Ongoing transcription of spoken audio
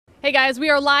Hey guys, we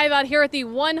are live out here at the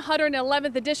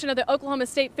 111th edition of the Oklahoma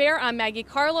State Fair. I'm Maggie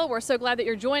Carlo. We're so glad that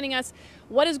you're joining us.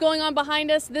 What is going on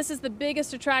behind us? This is the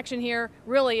biggest attraction here.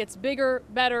 Really, it's bigger,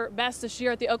 better, best this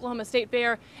year at the Oklahoma State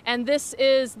Fair. And this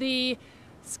is the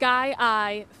Sky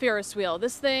Eye Ferris wheel.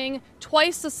 This thing,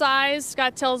 twice the size,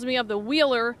 Scott tells me, of the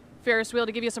Wheeler Ferris wheel.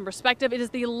 To give you some perspective, it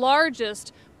is the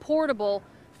largest portable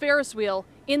Ferris wheel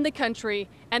in the country,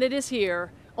 and it is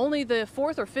here. Only the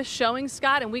fourth or fifth showing,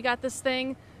 Scott, and we got this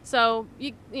thing. So,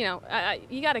 you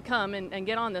got to come and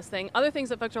get on this thing. Other things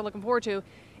that folks are looking forward to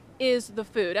is the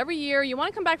food. Every year, you want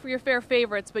to come back for your fair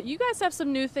favorites, but you guys have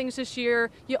some new things this year.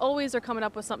 You always are coming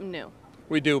up with something new.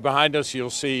 We do. Behind us,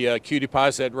 you'll see Cutie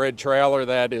Pies, that red trailer.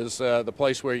 That is the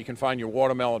place where you can find your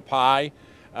watermelon pie.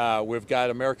 We've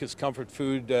got America's Comfort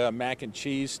Food mac and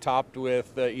cheese topped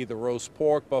with either roast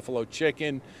pork, buffalo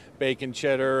chicken, bacon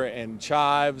cheddar, and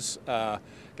chives.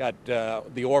 Got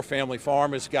the Orr Family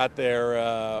Farm has got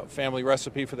their family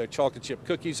recipe for their chocolate chip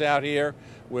cookies out here.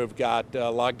 We've got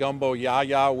La Gumbo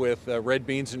Yaya with red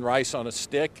beans and rice on a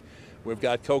stick. We've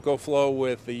got Cocoa Flow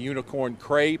with the unicorn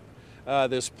crepe.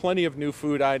 There's plenty of new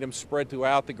food items spread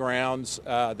throughout the grounds.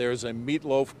 There's a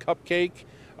meatloaf cupcake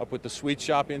up with the sweet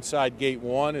shop inside Gate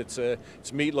 1. It's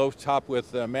meatloaf topped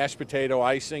with mashed potato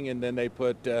icing, and then they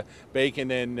put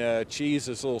bacon and cheese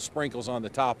as little sprinkles on the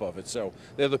top of it. So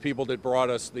they're the people that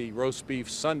brought us the roast beef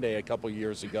sundae a couple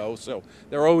years ago. So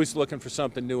they're always looking for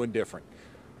something new and different.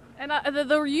 And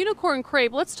the unicorn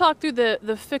crepe, let's talk through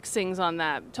the fixings on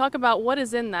that. Talk about what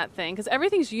is in that thing, because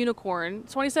everything's unicorn.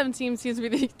 2017 seems to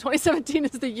be 2017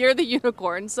 is the year of the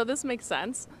unicorn, so this makes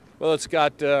sense. Well, it's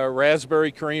got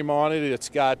raspberry cream on it. It's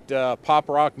got Pop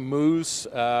Rock mousse.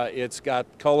 It's got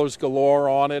colors galore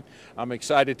on it. I'm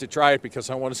excited to try it because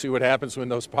I want to see what happens when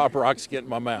those Pop Rocks get in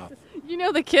my mouth. You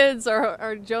know the kids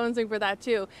are jonesing for that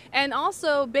too. And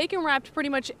also bacon wrapped, pretty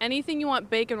much anything you want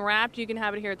bacon wrapped, you can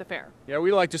have it here at the fair. Yeah,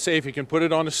 we like to say if you can put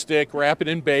it on a stick, wrap it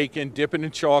in bacon, dip it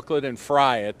in chocolate, and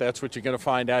fry it, that's what you're going to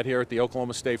find out here at the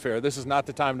Oklahoma State Fair. This is not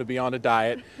the time to be on a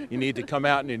diet. You need to come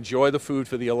out and enjoy the food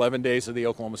for the 11 days of the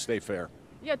Oklahoma State Fair.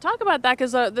 Yeah, talk about that,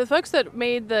 because the folks that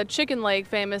made the chicken leg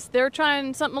famous, they're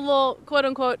trying something a little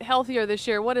quote-unquote healthier this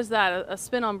year. What is that, a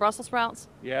spin on Brussels sprouts?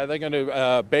 Yeah, they're going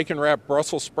to bacon wrap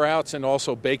Brussels sprouts and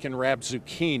also bacon wrap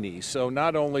zucchini. So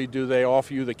not only do they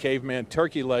offer you the caveman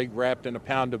turkey leg wrapped in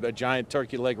a giant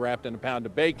turkey leg wrapped in a pound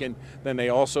of bacon, then they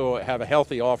also have a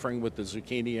healthy offering with the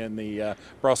zucchini and the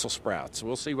Brussels sprouts.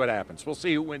 We'll see what happens. We'll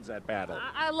see who wins that battle.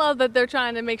 I love that they're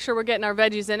trying to make sure we're getting our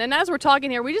veggies in. And as we're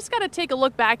talking here, we just got to take a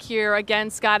look back here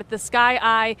again, Scott, at the Sky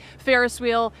Eye Ferris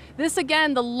wheel. This,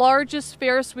 again, the largest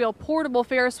Ferris wheel, portable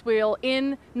Ferris wheel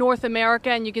in North America,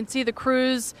 and you can see the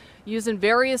crews using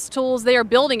various tools. They are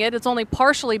building it. It's only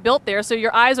partially built there, so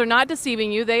your eyes are not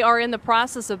deceiving you. They are in the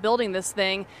process of building this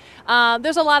thing.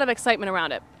 There's a lot of excitement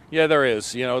around it. Yeah, there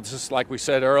is. You know, it's just like we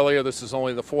said earlier, this is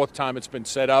only the fourth time it's been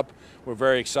set up. We're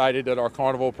very excited that our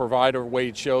carnival provider,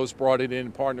 Wade Shows, brought it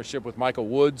in partnership with Michael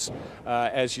Woods.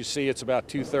 As you see, it's about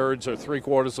 2/3 or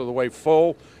 3/4 of the way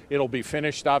full. It'll be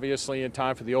finished, obviously, in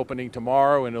time for the opening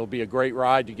tomorrow, and it'll be a great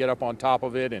ride. You get up on top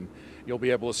of it, and you'll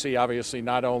be able to see, obviously,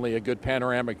 not only a good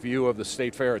panoramic view of the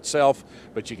State Fair itself,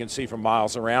 but you can see from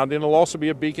miles around. And it'll also be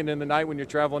a beacon in the night when you're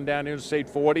traveling down Interstate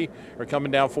 40 or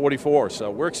coming down 44.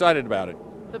 So we're excited about it.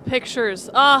 The pictures,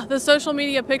 the social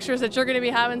media pictures that you're going to be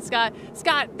having, Scott.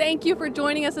 Scott, thank you for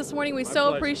joining us this morning. We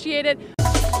so appreciate it.